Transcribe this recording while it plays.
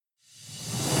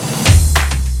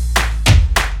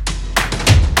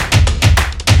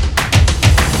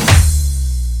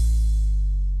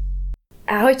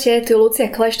Ahojte, tu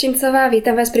Lucia Kleštincová,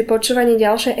 vítam vás pri počúvaní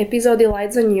ďalšej epizódy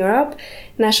Lights on Europe.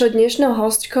 Našou dnešnou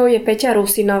hostkou je Peťa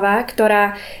Rusinová,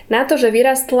 ktorá na to, že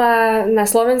vyrastla na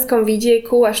slovenskom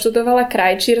vidieku a študovala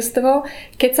krajčírstvo,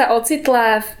 keď sa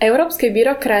ocitla v európskej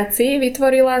byrokracii,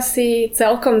 vytvorila si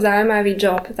celkom zaujímavý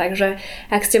job. Takže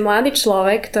ak ste mladý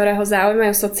človek, ktorého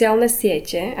zaujímajú sociálne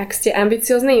siete, ak ste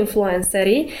ambiciózni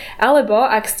influenceri, alebo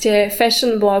ak ste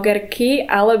fashion blogerky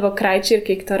alebo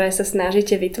krajčírky, ktoré sa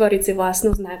snažíte vytvoriť si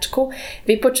vlastnú značku.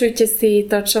 Vypočujte si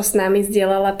to, čo s nami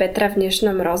zdieľala Petra v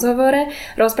dnešnom rozhovore.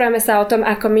 Rozprávame sa o tom,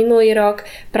 ako minulý rok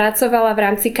pracovala v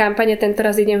rámci kampane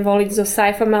Tentoraz idem voliť so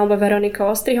Saifom alebo Veronikou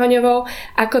Ostrihoňovou,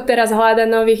 ako teraz hľada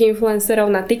nových influencerov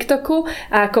na TikToku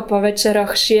a ako po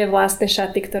večeroch šije vlastné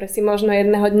šaty, ktoré si možno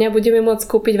jedného dňa budeme môcť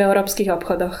kúpiť v európskych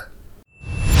obchodoch.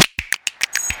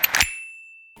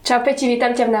 Čau Peti,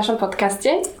 vítam ťa v našom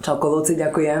podcaste. Čauko Luci,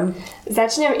 ďakujem.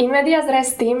 Začnem in medias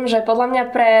res tým, že podľa mňa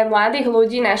pre mladých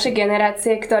ľudí našej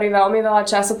generácie, ktorí veľmi veľa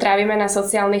času trávime na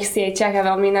sociálnych sieťach a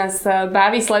veľmi nás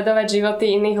baví sledovať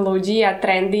životy iných ľudí a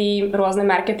trendy rôzne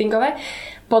marketingové,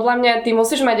 podľa mňa ty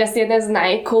musíš mať asi jeden z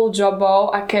najcool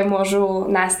jobov, aké môžu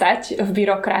nastať v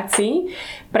byrokracii.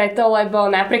 Preto,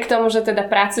 lebo napriek tomu, že teda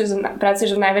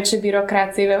pracuješ v najväčšej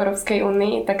byrokracii v Európskej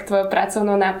únii, tak tvojou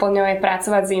pracovnou náplňou je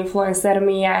pracovať s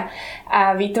influencermi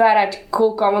a vytvárať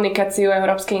cool komunikáciu o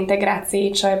európskej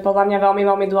integrácii, čo je podľa mňa veľmi,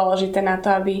 veľmi dôležité na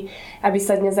to, aby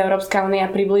sa dnes Európska únia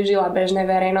priblížila bežnej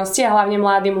verejnosti a hlavne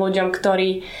mladým ľuďom,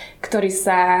 ktorí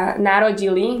sa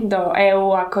narodili do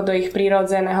EÚ ako do ich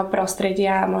prírodzeného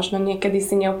prostredia a možno niekedy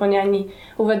si neúplne ani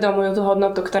uvedomujú tú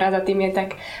hodnotu, ktorá za tým je. Tak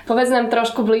povedz nám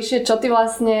trošku bližšie, čo ty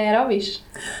vlastne robíš?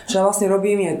 Čo ja vlastne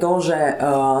robím je to, že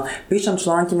píšem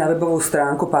články na webovú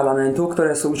stránku parlamentu,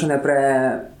 ktoré sú určené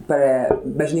pre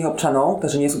bežných občanov,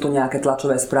 takže nie sú to nejaké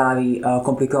tlačové správy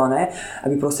komplikované,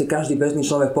 aby proste každý bežný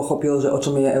človek pochopil, že o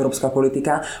čom je európska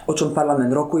politika, o čom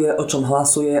parlament rokuje, o čom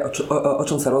hlasuje, o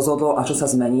čom sa rozhodlo a čo sa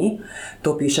zmení.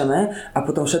 To píšeme a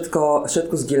potom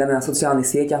všetko zdieľame na sociálnych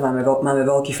sieťach. Máme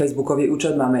veľký facebookový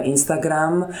účet, máme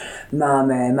Instagram,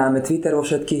 máme Twitter vo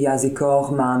všetkých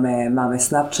jazykoch, máme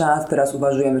Snapchat, teraz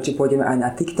uvažujeme, či pôjdeme aj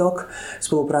na TikTok.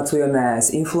 Spolupracujeme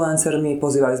s influencermi,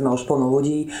 pozývali sme už plno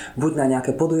ľudí, buď na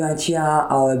nejaké podujatia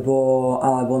alebo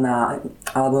na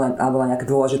nejaké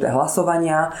dôležité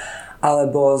hlasovania,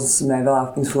 alebo sme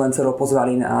veľa influencerov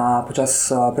pozvali počas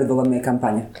predvolebnej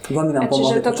kampane. Veľmi nám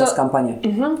pomohli počas kampane.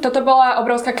 Toto bola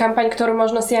obrovská kampaň, ktorú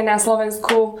možno si aj na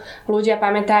Slovensku ľudia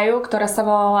pamätajú, ktorá sa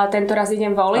volala Tentoraz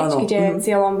idem voliť, kde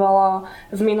cieľom bolo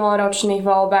v minuloročných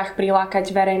voľbách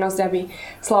prilákať verejnosť, aby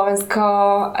Slovensko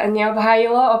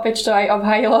neobhájilo, opäť čo aj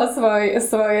obhájilo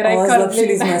svoj rekord.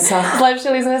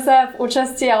 Zlepšili sme sa v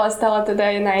účasti, ale stále teda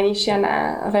je najnižšia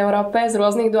v Európe z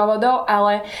rôznych dôvodov,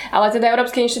 ale teda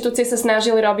európske inštitúcie sa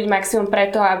snažili robiť maximum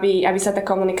preto, aby sa tá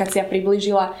komunikácia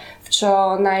priblížila v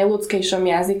čo najľudskejšom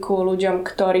jazyku ľuďom,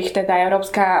 ktorých teda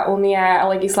Európska únia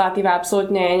a legislatíva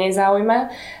absolútne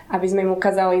nezaujíma, aby sme im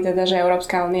ukázali teda, že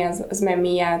Európska únia sme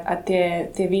my a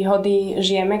tie výhody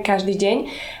žijeme každý deň.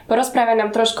 Porozprávaj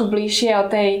nám trošku bližšie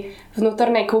o tej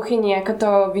vnútornej kuchyni, ako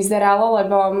to vyzeralo,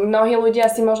 lebo mnohí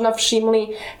ľudia si možno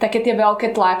všimli také tie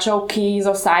veľké tlačovky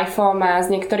so Saifom a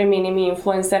s niektorými inými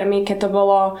influencermi, keď to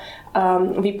bolo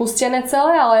vypustené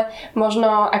celé, ale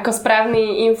možno ako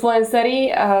správni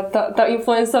influenceri to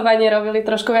influencovanie robili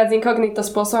trošku viac inkognito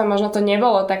spôsobom, možno to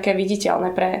nebolo také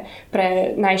viditeľné pre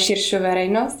najširšiu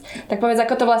verejnosť. Tak povedz,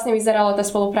 ako to vlastne vyzeralo tá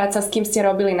spolupráca, s kým ste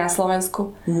robili na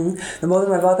Slovensku? No, boli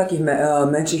sme veľa takých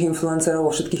menších influencerov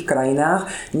vo všetkých krajinách.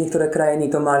 Niektoré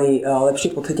krajiny to mali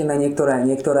lepšie podchytené, niektoré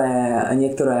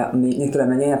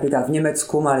menej. Napríklad v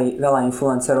Nemecku mali veľa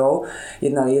influencerov.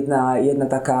 Jedna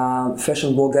taká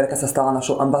fashion blogerka sa stala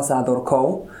našou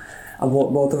ambasádorkou. A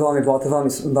bolo to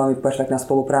veľmi perfektná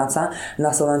spolupráca. Na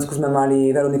Slovensku sme mali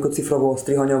Veroniku Cifrovú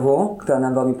Ostrihoňovú, ktorá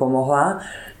nám veľmi pomohla.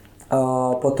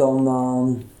 Potom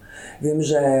viem,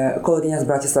 že kolegyňa z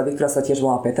Bratislavy, ktorá sa tiež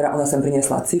volá Petra, ona sem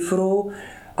priniesla Cifru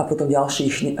a potom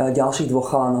ďalších dvoch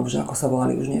chalanov, že ako sa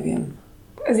volali, už neviem.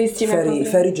 Zistíme.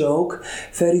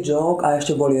 Ferry Joke a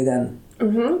ešte bol jeden.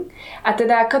 A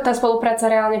teda ako tá spolupráca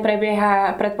reálne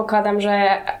prebieha? Predpokladám, že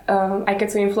aj keď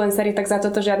sú influenceri, tak za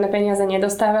toto žiadne peniaze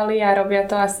nedostávali a robia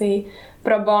to asi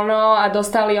pro bono a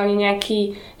dostali oni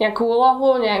nejakú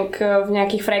úlohu v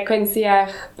nejakých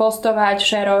frekvenciách postovať,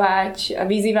 šerovať,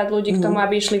 vyzývať ľudí k tomu,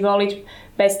 aby išli voliť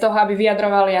bez toho, aby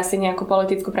vyjadrovali asi nejakú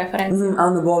politickú preferenciu.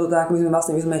 Áno, bolo to tak. My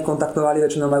sme ich kontaktovali,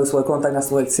 väčšinou majú svoj kontakt na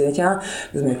svojich sieťach.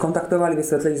 My sme ich kontaktovali,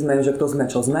 vysvetlili sme im, že kto sme,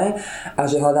 čo sme a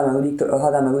že hľadáme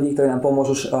ľudí, ktorí nám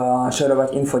pomôžu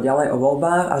šerovať info ďalej o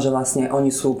voľbách a že vlastne oni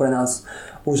sú pre nás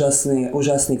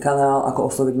úžasný kanál, ako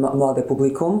osloviť mladé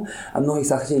publikum a mnohí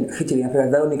sa chytili. Napríklad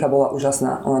Veronika bola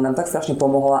úžasná, ona nám tak strašne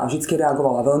pomohla a vždy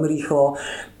reagovala veľmi rýchlo,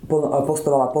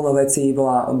 postovala plno vecí,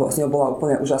 s ňou bola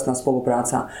úplne úžasná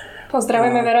spolupráca.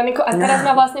 Pozdravujeme Veroniku. A teraz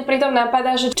ma vlastne pritom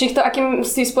napadá, že či to akým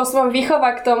si spôsobom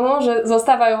vychová k tomu, že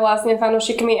zostávajú vlastne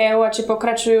fanúšikmi EÚ a či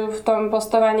pokračujú v tom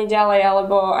postovaní ďalej,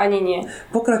 alebo ani nie.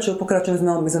 Pokračujú.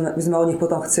 My sme od nich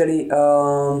potom chceli...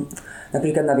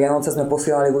 Napríklad na Vianoce sme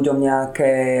posielali ľuďom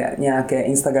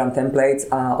nejaké Instagram templates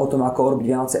a o tom, ako robiť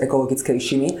Vianoce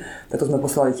ekologickejšími. Takto sme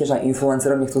posielali tiež aj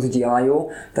influencerom, nech to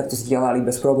zdieľajú, tak to zdieľali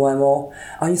bez problémov.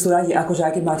 A oni sú radi, akože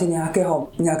aj keď máte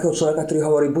nejakého človeka, ktorý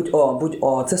hovorí buď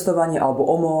o cestovaní, alebo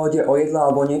o móde, o jedle,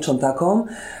 alebo o niečom takom,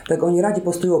 tak oni radi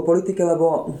postujú o politike,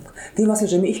 lebo tým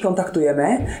vlastne, že my ich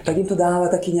kontaktujeme, tak im to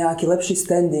dáva taký nejaký lepší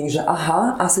standing, že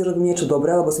aha, asi robím niečo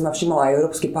dobré, lebo si ma všimol aj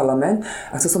Európsky parlament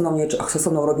a chce so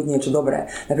mnou robiť niečo dobré.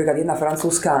 Napríklad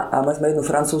mali sme jednu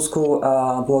francúzsku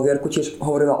blogerku, tiež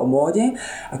hovorila o móde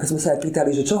a keď sme sa aj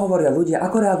pýtali, že čo hovoria ľudia,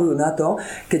 ako reagujú na to,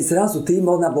 keď zrazu ty,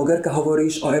 módna blogerka,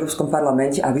 hovoríš o Európskom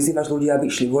parlamente a vyzývaš ľudí,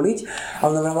 aby išli voliť. A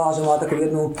ona hovorila, že mala takú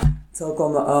jednu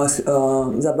celkom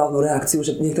zabavnú reakciu,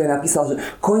 že niekto jej napísal, že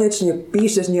konečne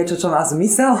píšeš niečo, čo má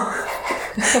zmysel.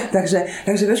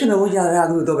 takže väčšinou ľudia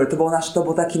reagujú dobre. To bol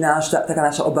taká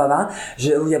naša obava,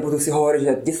 že ľudia budú si hovoriť,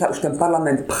 že kde sa už ten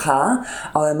parlament pchá,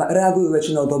 ale reagujú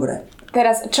väčšinou dobre.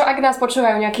 Teraz, čo ak nás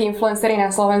počúvajú nejakí influenceri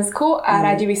na Slovensku a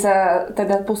radi by sa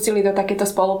teda pustili do takéto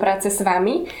spolupráce s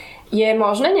vami, je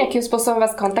možné nejakým spôsobom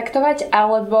vás kontaktovať,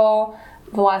 alebo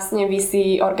vlastne vy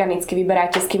si organicky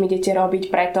vyberáte, s kým idete robiť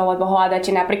preto, lebo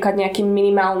hľadáte napríklad nejaký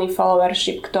minimálny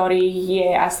followership, ktorý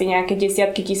je asi nejaké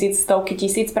desiatky tisíc, stovky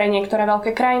tisíc pre niektoré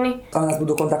veľké krajiny? Ak nás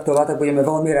budú kontaktovať, tak budeme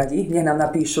veľmi radi. Nech nám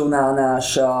napíšu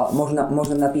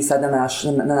môžem napísať na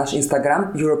náš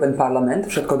Instagram European Parliament,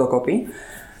 všetko dokopy.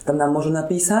 Tam nám môžu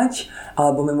napísať,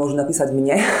 alebo mi môžu napísať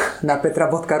mne na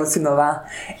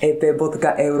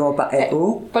petra.rusinová.ep.europa.eu.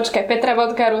 Počkaj,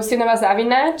 petra.rusinová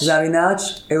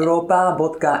zavináč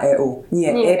europa.eu.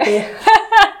 Nie. EP.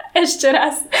 Ešte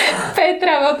raz.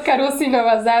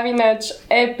 petra.rusinová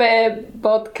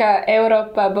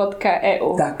ep.europa.eu.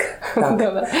 Tak.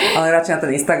 Dobre. Ale radšej na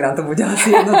ten Instagram, to bude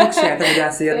asi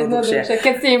jednoduchšie.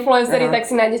 Keď ste influenceri, tak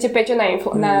si nájdete Peťo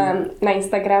na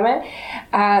Instagrame.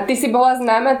 A ty si bola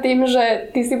známa tým,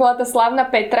 že ty si bola tá slávna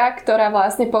Petra, ktorá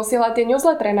vlastne posiela tie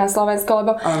newslettery na Slovensko,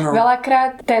 lebo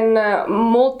veľakrát ten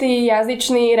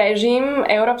multijazyčný režim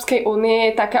Európskej únie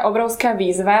je taká obrovská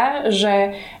výzva,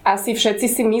 že asi všetci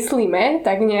si myslíme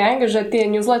tak nejak, že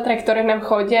tie newslettery, ktoré nám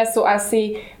chodia, sú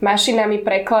asi mašinami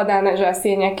prekladané, že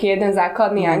asi je nejaký jeden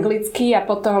základný anglický a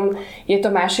potom je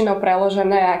to mašinou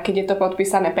preložené a keď je to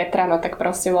podpísané Petra, no tak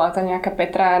proste bola to nejaká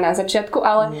Petra na začiatku,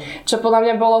 ale čo podľa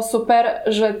mňa bolo super,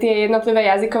 že tie jednotlivé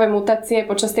jazykové mutácie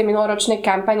počas tej minuloročnej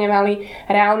kampane mali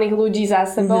reálnych ľudí za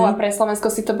sebou a pre Slovensko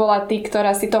si to bola ty,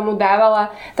 ktorá si tomu dávala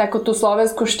takú tú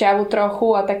slovenskú šťavu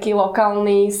trochu a taký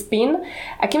lokálny spin.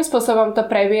 Akým spôsobom to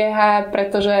prebieha,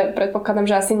 pretože predpokladám,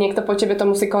 že asi niekto po tebe to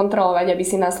musí kontrolovať, aby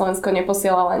si na Slovensko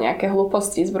neposielala nejaké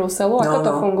hlúposti z Bruselu. Ako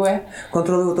to funguje?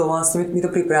 Kontrolujú to vlastne, my to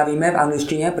pripravíme v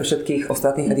angličtine pre všetkých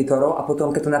ostatných editorov a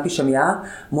potom, keď to napíšem ja,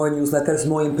 môj newsletter s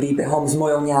môjim príbehom, s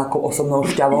mojou nejakou osobnou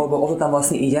šťavou, lebo o to tam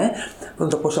vlastne ide,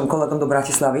 potom to pošlem kolegom do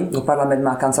Bratislavy, do Parlament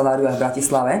má kanceláriu aj v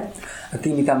Bratislave a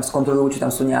tí mi tam skontrolujú, či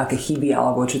tam sú nejaké chyby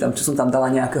alebo či som tam dala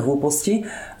nejaké hlúposti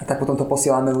a tak potom to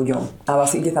posielame ľuďom. A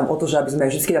vlastne ide tam o to, že aby sme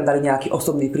vždy tam dali nejaký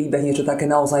osobný príbeh, niečo také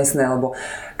naozajstné, lebo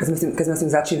keď sme s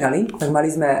tým začínali, tak mali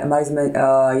sme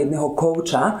jedného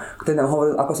kouča, ktorý nám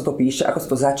hovoril, ako sa to píše, ako sa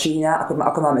to začína,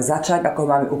 ako máme začať, ako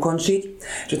máme ukončiť,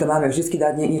 že tam máme vždy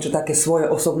dať niečo také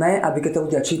svoje osobné, aby keď to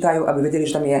ľudia čítajú, aby vedeli,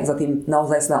 že tam je za tým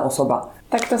naozajstná osoba.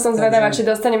 Tak to som zvedavá, či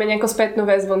dostaneme nejakú spätnú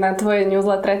väzbu na tvoje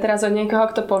newsletter teraz od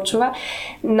niekoho, kto počúva.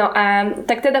 No a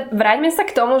tak teda vráťme sa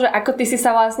k tomu, že ako ty si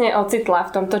sa vlastne ocitla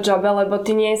v tomto jobe, lebo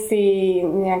ty nie si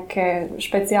nejaké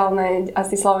špeciálne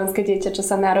asi slovenské dieťa, čo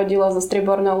sa narodilo so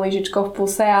striebornou lyžičkou v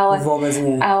puse, ale vôbec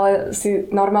nie. Ale si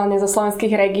normálne zo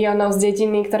slovenských regiónov, z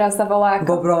dediny, ktorá sa volá ako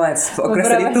Bobrovec, v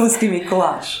okrese Liptovský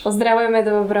Mikuláš. Pozdravujeme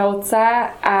do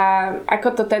Bobrovca. A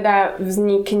ako to teda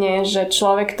vznikne, že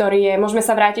človek, ktorý je, môžeme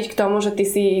sa vrátiť k tomu, že ty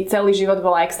si celý život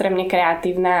bola extrémne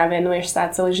kreatívna a venuješ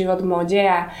sa celý život mode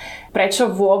a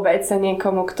prečo vôbec sa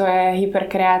niekomu, kto je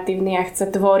hyperkreatívny a chce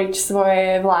tvoriť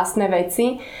svoje vlastné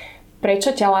veci,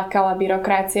 prečo ťa lákala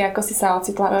byrokracia, ako si sa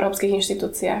ocitla v európskych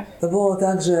inštitúciách? To bolo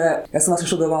tak, že ja som vlastne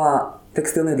študovala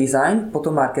textilný dizajn,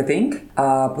 potom marketing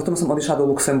a potom som odišla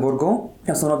do Luxemburgu.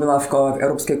 Ja som robila v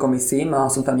Európskej komisii, mala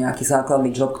som tam nejaký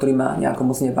základný job, ktorý ma nejako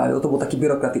moc nebavil. To bol taký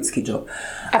byrokratický job.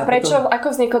 A prečo,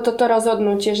 ako vzniklo toto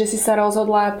rozhodnutie, že si sa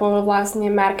rozhodla po vlastne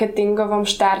marketingovom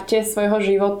štarte svojho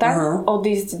života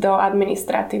odísť do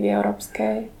administratívy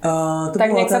európskej? Tak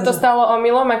nech sa to stalo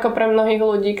omylom, ako pre mnohých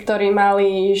ľudí, ktorí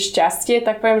mali šťastie,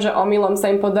 tak poviem, že omylom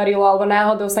sa im podarilo, alebo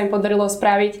náhodou sa im podarilo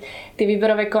spraviť tie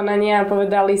výberové konania a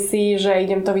povedali si, že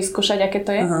idem to vyskúšať, aké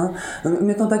to je?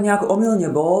 Mne to tak nejako omylne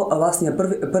bol. Vlastne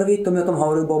prvý, kto mi o tom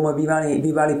hovoril, bol môj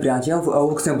bývalý priateľ,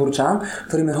 Luxemburčan,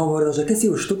 ktorý mi hovoril, že keď si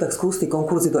už tu, tak skús tie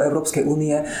konkurzy do Európskej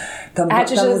únie.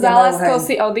 Čiže za láskou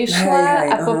si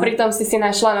odišla a popri tom si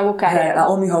našla novú kariéru. A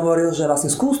on mi hovoril, že vlastne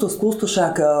skús to,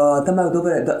 však tam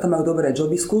majú dobré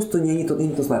joby, skús to, nie je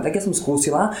to zlé. Tak ja som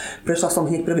skúsila, prešla som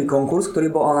hneď prvý konkurs,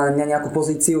 ktorý bol na nejakú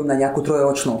pozíciu, na nejakú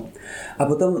trojročnú. A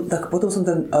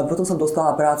potom som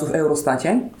dostala prácu v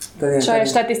Eurostate. Čo je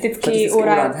štatistický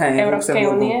úrad Európskej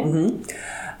únie.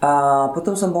 A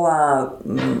potom som bola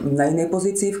na inej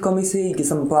pozícii v komisii, kde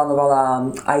som plánovala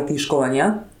IT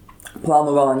školenia.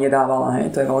 Plánovala, nedávala,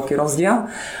 to je veľký rozdiel.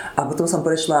 A potom som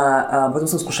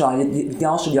skúšala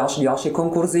ďalšie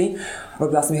konkurzy.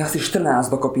 Robila som ich asi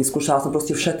 14 dokopy, skúšala som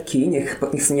proste všetky,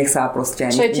 nech sa proste...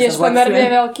 Čo je tiež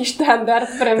pomerne veľký štandard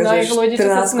pre mnohých ľudí, čo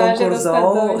sa snažia dostať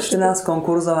do 14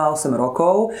 konkurzov a 8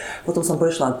 rokov. Potom som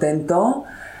prešla tento.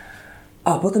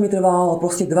 A potom mi trvalo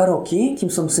proste 2 roky, kým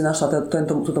som si našla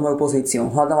túto moju pozíciu.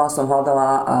 Hľadala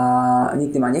a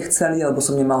nikdy ma nechceli, lebo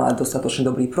som nemala dostatočne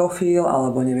dobrý profil,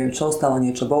 alebo neviem čo, stále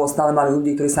niečo bolo. Stále mali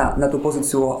ľudí, ktorí sa na tú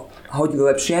pozíciu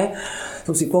hodili lepšie.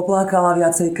 Som si poplákala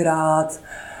viacejkrát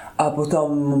a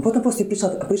potom proste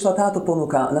prišla táto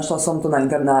ponuka. Našla som to na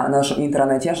našom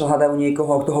intranete, že hľadajú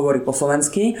niekoho, kto hovorí po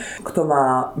slovensky, kto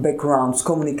má background z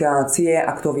komunikácie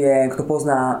a kto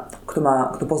pozná,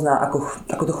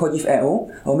 ako to chodí v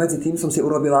EÚ. Medzi tým som si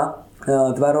urobila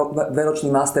dvojročný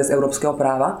master z európskeho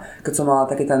práva, keď som mala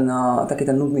taký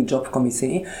ten nudný job v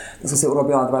komisii. Tak som si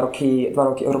urobila 2 roky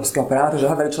európskeho práva, takže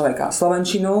hľadali človeka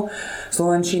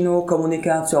slovenčinu,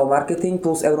 komunikáciu a marketing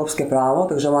plus európske právo,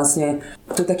 takže vlastne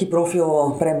to je taký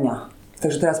profil pre mňa.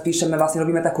 Takže teraz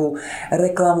robíme takú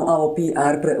reklamu alebo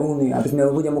PR pre Úniu, aby sme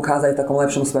ľuďom ukázali v takom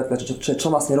lepšom svetle, čo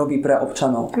vlastne robí pre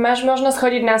občanov. Máš možnosť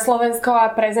chodiť na Slovensko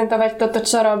a prezentovať toto,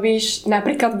 čo robíš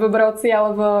napríklad v Bobrovci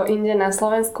alebo inde na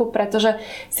Slovensku, pretože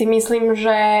si myslím,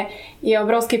 že je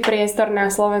obrovský priestor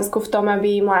na Slovensku v tom,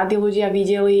 aby mladí ľudia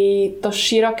videli to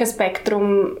široké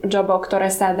spektrum jobov, ktoré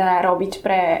sa dá robiť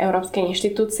pre európske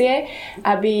inštitúcie,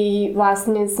 aby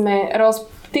vlastne sme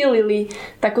rozptýlili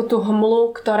takú tú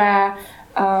hmlu, ktorá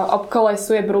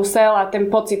obkolesuje Brusel a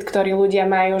ten pocit, ktorý ľudia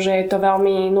majú, že je to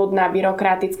veľmi nudná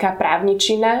byrokratická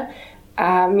právničina.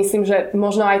 A myslím, že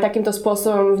možno aj takýmto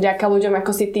spôsobom vďaka ľuďom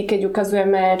ako si ty, keď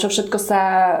ukazujeme, čo všetko sa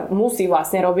musí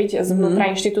vlastne robiť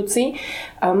zvnútra inštitúcií,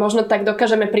 možno tak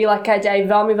dokážeme prilákať aj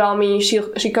veľmi, veľmi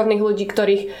šikovných ľudí,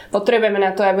 ktorých potrebujeme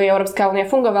na to, aby Európska únia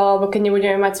fungovala, lebo keď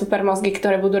nebudeme mať super mozgy,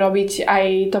 ktoré budú robiť aj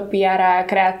to PR a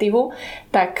kreatívu,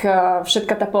 tak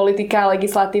všetka tá politika a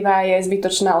legislatíva je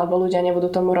zbytočná, lebo ľudia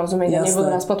nebudú tomu rozumieť a nebudú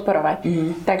nás podporovať.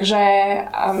 Takže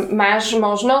máš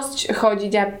možnosť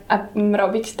chodiť a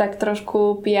robiť tak trošku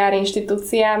PR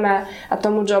inštitúciám a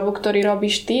tomu jobu, ktorý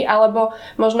robíš ty, alebo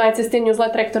možno aj cez tie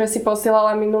newslettere, ktoré si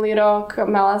posielala minulý rok,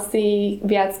 mala si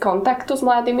viac kontaktu s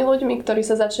mladými ľuďmi, ktorí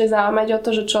sa začali zaujímať o to,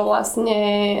 že čo vlastne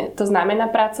to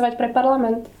znamená pracovať pre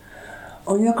parlament?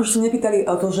 Oni akože sa nepýtali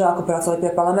o to, že ako pracovať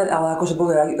pre parlament, ale akože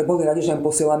boli radi, že im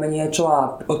posielame niečo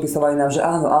a odpisovali nám, že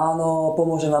áno,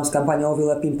 pomôžem vám s kampaňou,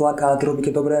 vylepím plakát,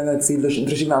 robíte dobré veci,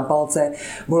 držím vám palce.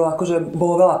 Bolo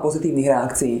veľa pozitívnych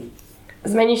reakcií.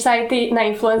 Zmeníš sa aj ty na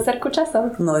influencerku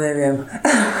časom? No neviem.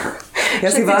 Ja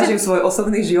si vážim svoj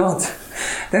osobný život.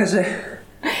 Takže...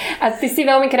 A ty si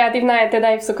veľmi kreatívna aj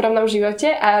teda aj v súkromnom živote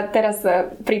a teraz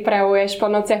pripravuješ po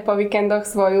nociach, po víkendoch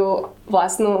svoju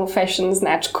vlastnú fashion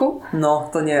značku. No,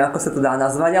 to neviem, ako sa to dá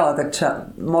nazvať, ale tak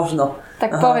možno.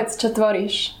 Tak povedz, čo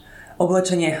tvoríš.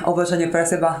 Oblečenie pre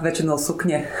seba, väčšinou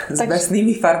sukne s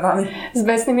besnými farbami. S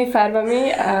besnými farbami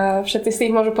a všetci si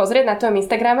ich môžu pozrieť na tvojom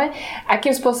Instagrame.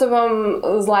 Akým spôsobom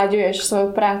zlaďuješ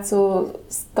svoju prácu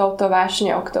s touto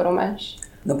vášňou, ktorú máš?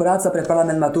 No práca pre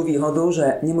parlament má tú výhodu, že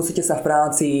nemusíte sa v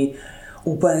práci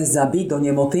úplne zabiť do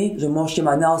nemoty, že môžete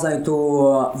mať naozaj tú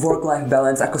work-life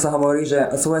balance, ako sa hovorí, že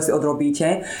svoje si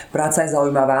odrobíte, práca je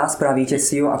zaujímavá, spravíte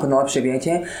si ju, ako najlepšie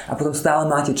viete a potom stále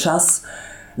máte čas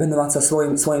venovať sa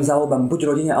svojim záľubám, buď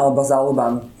rodine alebo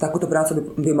záľubám. Takúto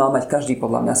prácu by mal mať každý,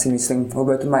 podľa mňa si myslím,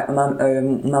 lebo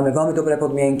máme veľmi dobré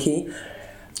podmienky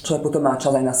človek potom má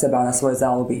čas aj na seba, na svoje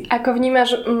záľuby. Ako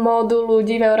vnímaš módu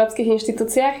ľudí v európskych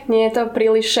inštitúciách? Nie je to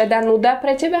príliš šedá nuda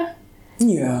pre teba?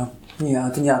 Nie,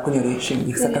 ja to nejako neriešim.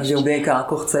 Nech sa každý oblieka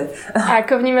ako chce. A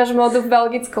ako vnímaš módu v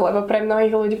Belgicku? Lebo pre mnohých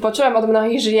ľudí, počúvam od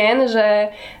mnohých žien, že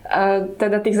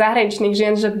teda tých zahraničných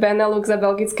žien, že Benelux a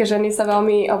belgické ženy sa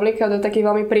veľmi obliekajú do takých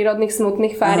veľmi prírodných,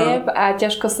 smutných farieb a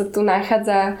ťažko sa tu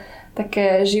nachádza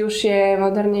také živšie,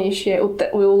 modernejšie,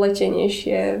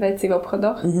 uletenejšie veci v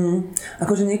obchodoch.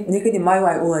 Akože niekedy majú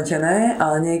aj uletené,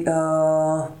 ale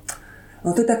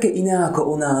no to je také iné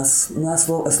ako u nás. U nás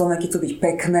Slovenky chcú byť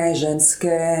pekné,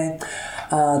 ženské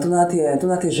a tu na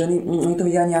tie ženy, oni to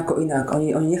vidia nejako inak.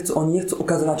 Oni nechcú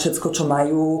ukazovať všetko, čo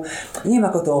majú. Neviem,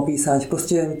 ako to opísať.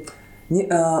 Proste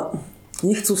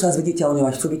nechcú sa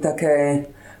zviditeľňovať, chcú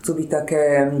byť také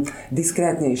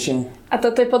diskrétnejšie. A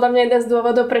toto je podľa mňa jeden z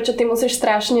dôvodov, prečo ty musíš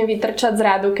strašne vytrčať z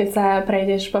radu, keď sa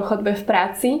prejdeš po chodbe v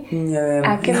práci. Neviem.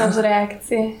 Aké máš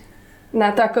reakcie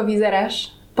na to, ako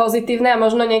vyzeráš? Pozitívne a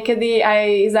možno niekedy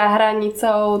aj za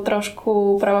hranicou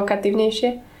trošku provokatívnejšie?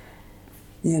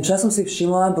 Nie, čo som si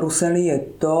všimla v Bruseli je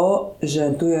to,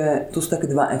 že tu sú také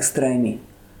dva extrémy.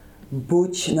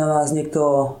 Buď na vás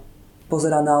niekto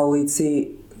pozerá na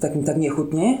ulici tak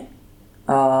nechutne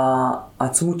a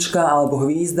cmučka alebo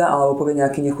hvízda alebo povie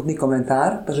nejaký nechutný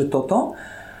komentár, takže toto.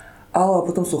 Alebo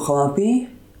potom sú chlapi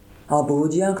alebo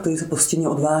ľudia, ktorí sa postupne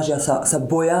odvážia, sa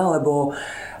boja, lebo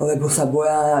sa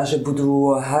boja, že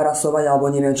budú harasovať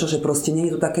alebo neviem čo, že proste nie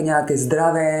je to také nejaké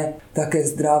zdravé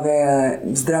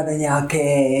nejaké,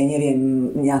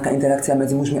 neviem, nejaká interakcia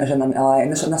medzi mužmi a ženami,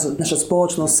 ale naša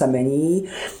spoločnosť sa mení,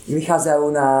 vychádzajú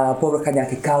na povrch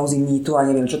nejaké kauzy, mýtu a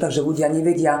neviem čo, takže ľudia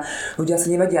sa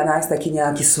nevedia nájsť taký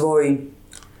nejaký svoj.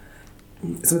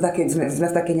 Sme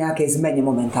v takej nejakej zmene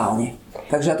momentálne,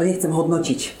 takže ja to nechcem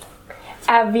hodnotiť.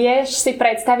 A vieš si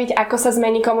predstaviť, ako sa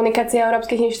zmení komunikácia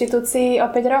európskych inštitúcií o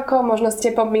 5 rokov? Možno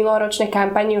ste po minuloročnej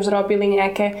kampani už robili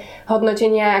nejaké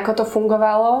hodnotenia, ako to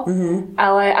fungovalo,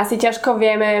 ale asi ťažko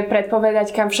vieme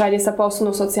predpovedať, kam všade sa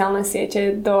posunú sociálne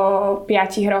siete do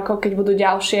 5 rokov, keď budú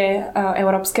ďalšie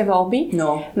európske voľby.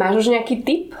 No. Máš už nejaký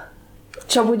tip?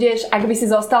 Čo budeš, ak by si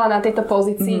zostala na tejto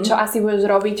pozícii, čo asi budeš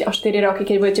robiť o 4 roky,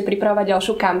 keď budete pripravovať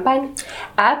ďalšiu kampaň?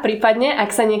 A prípadne,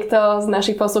 ak sa niekto z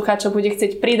našich poslucháčov bude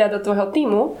chcieť pridať do tvojho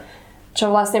tímu,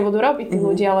 čo vlastne budú robiť tí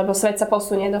ľudia, lebo svet sa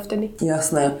posunie dovtedy.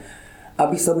 Jasné.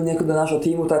 Aby sa dobil niekto do nášho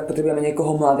tímu, tak potrebujeme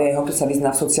niekoho mladého, kto sa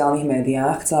vyzná v sociálnych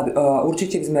médiách.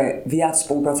 Určite by sme viac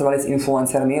spolupracovali s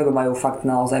influencermi, lebo majú fakt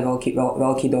naozaj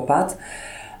veľký dopad.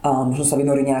 Možno sa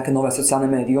vynorí nejaké nové sociálne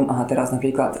médium. Aha, teraz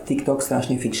napríklad TikTok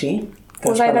strašne fičí.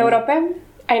 Už aj v Európe?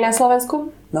 Aj na Slovensku?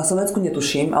 Na Slovensku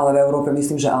netuším, ale v Európe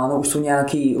myslím, že áno. Už sú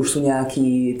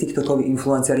nejakí TikTokoví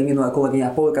influenceri. Minulá kolegyňa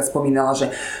Polka spomínala,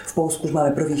 že v Poľsku už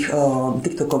máme prvých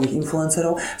TikTokových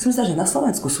influencerov. Som myslela, že na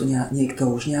Slovensku sú niekto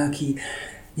už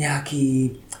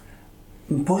nejaký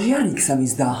požiarník sa mi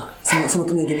zdá. Som o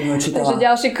tom niekde minulé čítala. Takže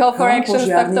ďalší call for action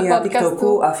z tohto podcastu.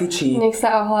 A fičí. Nech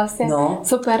sa ohlásia. No.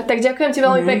 Super, tak ďakujem ti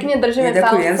veľmi pekne, držíme palce.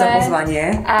 Ďakujem za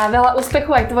pozvanie. A veľa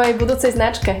úspechu aj tvojej budúcej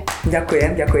značke.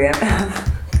 Ďakujem.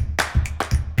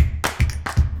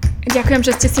 Ďakujem,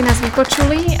 že ste si nás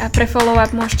vypočuli a pre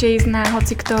follow-up môžete ísť na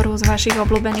hociktorú z vašich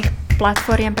obľúbených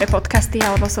platform pre podcasty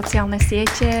alebo sociálne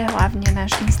siete, hlavne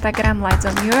náš Instagram Lights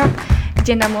on Europe,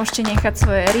 kde nám môžete nechať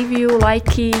svoje review,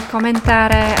 lajky,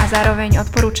 komentáre a zároveň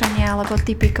odporúčania alebo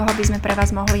tipy, koho by sme pre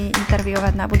vás mohli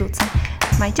interviovať na budúce.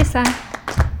 Majte sa!